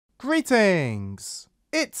Greetings!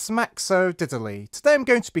 It's Maxo Diddly. Today I'm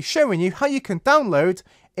going to be showing you how you can download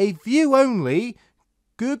a view-only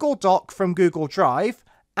Google Doc from Google Drive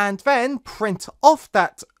and then print off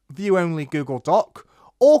that view-only Google Doc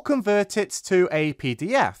or convert it to a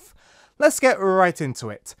PDF. Let's get right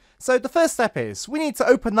into it. So the first step is we need to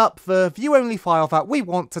open up the view-only file that we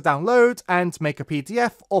want to download and make a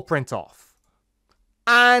PDF or print off.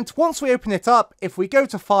 And once we open it up, if we go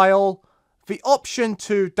to File, the option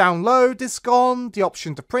to download is gone, the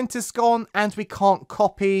option to print is gone, and we can't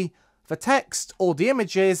copy the text or the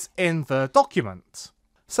images in the document.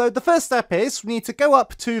 So the first step is we need to go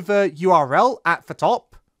up to the URL at the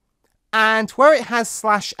top, and where it has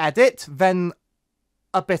 /edit, then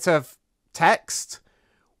a bit of text,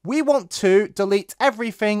 we want to delete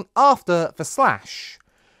everything after the slash.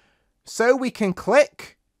 So we can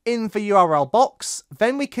click in the URL box,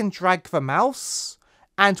 then we can drag the mouse,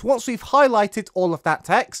 and once we've highlighted all of that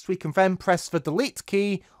text, we can then press the delete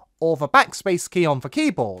key or the backspace key on the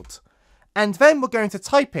keyboard. And then we're going to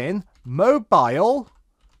type in mobile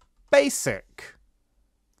basic.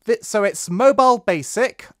 So it's mobile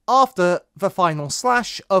basic after the final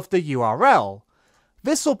slash of the URL.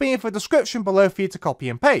 This will be in the description below for you to copy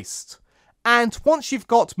and paste. And once you've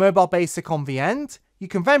got mobile basic on the end, you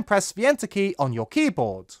can then press the enter key on your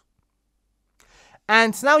keyboard.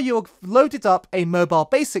 And now you've loaded up a mobile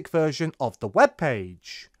basic version of the web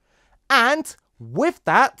page. And with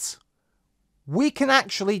that, we can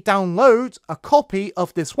actually download a copy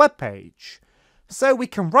of this web page. So we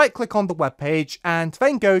can right click on the web page and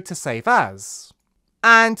then go to Save As.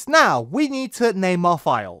 And now we need to name our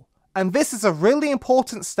file. And this is a really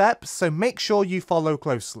important step, so make sure you follow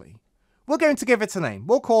closely. We're going to give it a name.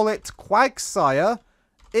 We'll call it Quagsire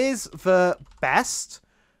is the best.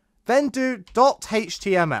 Then do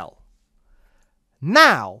 .html.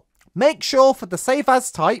 Now, make sure for the Save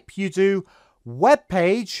As type you do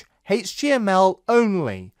Webpage HTML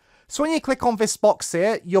Only. So when you click on this box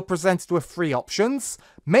here, you're presented with three options.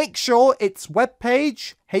 Make sure it's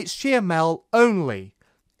Webpage HTML Only.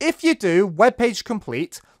 If you do Webpage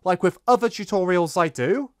Complete, like with other tutorials I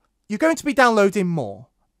do, you're going to be downloading more.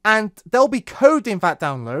 And there'll be code in that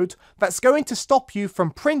download that's going to stop you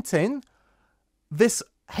from printing this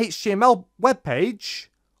HTML web page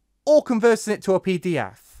or converting it to a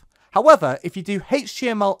PDF. However, if you do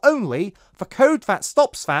HTML only, the code that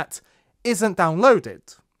stops that isn't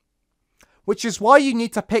downloaded. Which is why you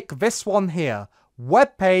need to pick this one here,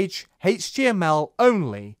 Webpage HTML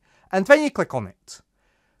Only, and then you click on it.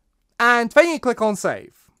 And then you click on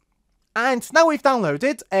Save. And now we've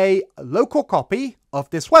downloaded a local copy of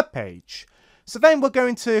this web page. So then we're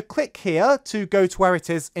going to click here to go to where it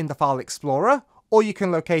is in the File Explorer, or you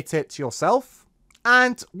can locate it yourself.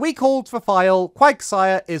 And we called the file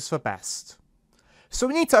Quagsire is the best. So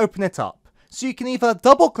we need to open it up. So you can either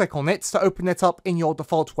double click on it to open it up in your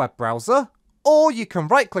default web browser, or you can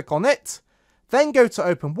right click on it, then go to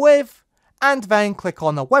Open With, and then click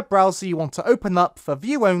on a web browser you want to open up for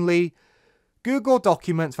view only Google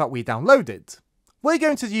document that we downloaded. We're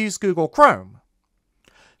going to use Google Chrome.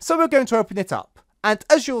 So we're going to open it up. And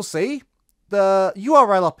as you'll see, the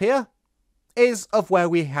URL up here is of where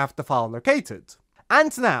we have the file located.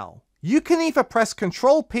 And now, you can either press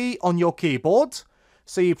Ctrl P on your keyboard,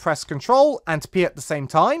 so you press Ctrl and P at the same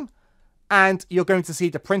time, and you're going to see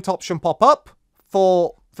the print option pop up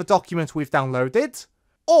for the document we've downloaded.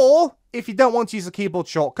 Or, if you don't want to use a keyboard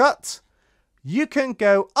shortcut, you can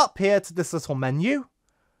go up here to this little menu,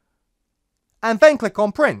 and then click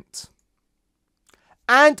on Print.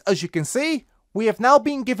 And as you can see, we have now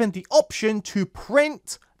been given the option to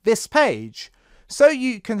print this page. So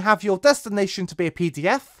you can have your destination to be a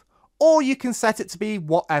PDF, or you can set it to be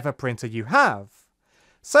whatever printer you have.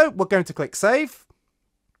 So we're going to click Save,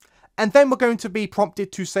 and then we're going to be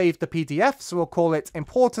prompted to save the PDF, so we'll call it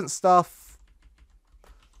Important Stuff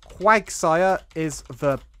Quagsire is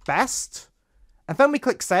the best, and then we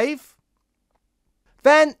click Save.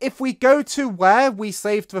 Then if we go to where we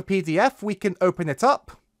saved the PDF, we can open it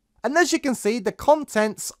up, and as you can see, the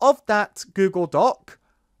contents of that Google Doc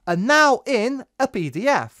are now in a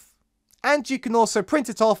PDF, and you can also print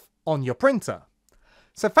it off on your printer.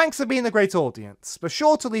 So thanks for being a great audience. Be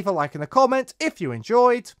sure to leave a like and a comment if you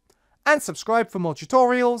enjoyed, and subscribe for more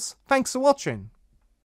tutorials. Thanks for watching.